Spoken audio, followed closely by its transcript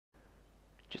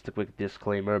Just a quick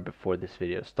disclaimer before this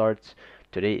video starts.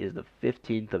 Today is the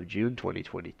 15th of June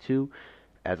 2022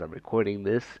 as I'm recording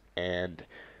this, and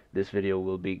this video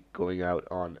will be going out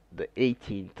on the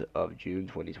 18th of June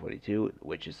 2022,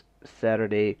 which is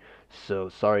Saturday. So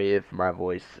sorry if my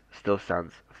voice still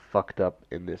sounds fucked up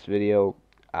in this video.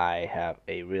 I have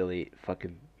a really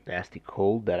fucking nasty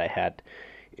cold that I had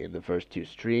in the first two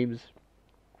streams,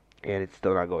 and it's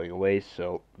still not going away,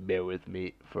 so bear with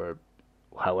me for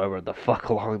however the fuck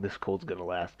long this cold's gonna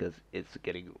last, because it's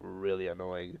getting really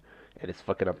annoying and it's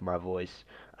fucking up my voice.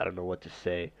 I don't know what to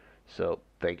say, so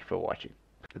thank you for watching.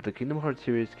 The Kingdom Hearts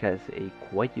series has a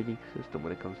quite unique system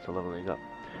when it comes to leveling up,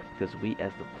 because we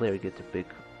as the player get to pick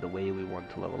the way we want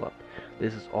to level up.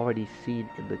 This is already seen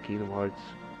in the Kingdom Hearts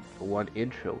 1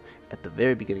 intro at the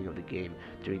very beginning of the game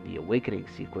during the awakening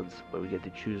sequence, where we get to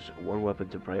choose one weapon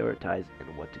to prioritize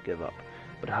and what to give up.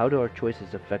 But how do our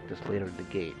choices affect us later in the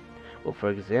game? Well,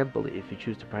 for example, if you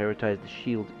choose to prioritize the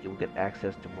shield, you'll get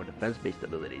access to more defense-based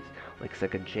abilities, like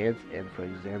Second Chance, and for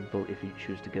example, if you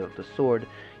choose to give up the sword,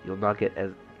 you'll not get as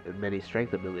many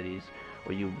strength abilities,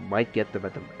 or you might get them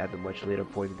at a much later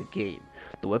point in the game.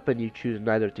 The weapon you choose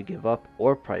neither to give up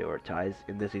or prioritize,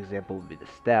 in this example would be the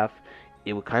staff.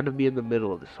 It will kind of be in the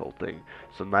middle of this whole thing,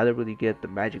 so neither will you get the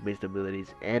magic-based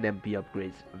abilities and MP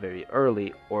upgrades very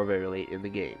early or very late in the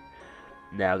game.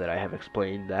 Now that I have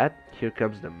explained that, here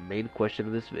comes the main question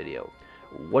of this video.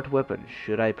 What weapon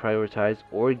should I prioritize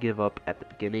or give up at the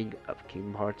beginning of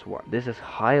Kingdom Hearts 1? This is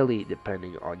highly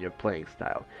depending on your playing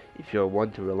style. If you're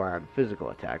one to rely on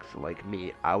physical attacks, like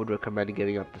me, I would recommend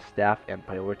giving up the staff and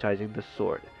prioritizing the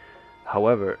sword.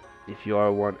 However, if you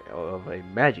are one of a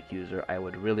magic user, I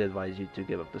would really advise you to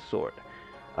give up the sword.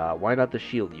 Why not the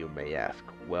shield, you may ask?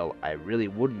 Well, I really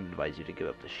wouldn't advise you to give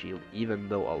up the shield, even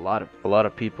though a lot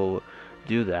of people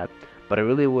do that, but I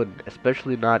really wouldn't,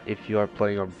 especially not if you are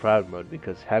playing on proud mode,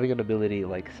 because having an ability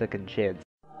like Second Chance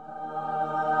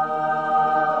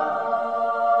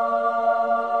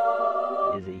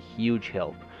is a huge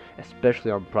help,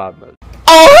 especially on proud mode,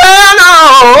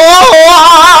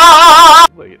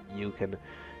 where you can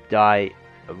die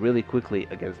really quickly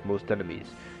against most enemies.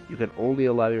 You can only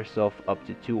allow yourself up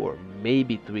to 2 or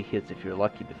maybe 3 hits if you're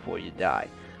lucky before you die.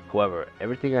 However,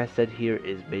 everything I said here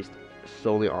is based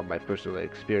solely on my personal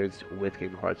experience with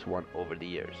Kingdom Hearts 1 over the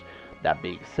years. That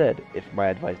being said, if my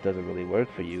advice doesn't really work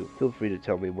for you, feel free to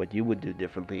tell me what you would do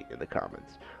differently in the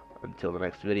comments. Until the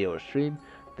next video or stream,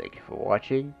 thank you for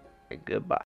watching, and goodbye.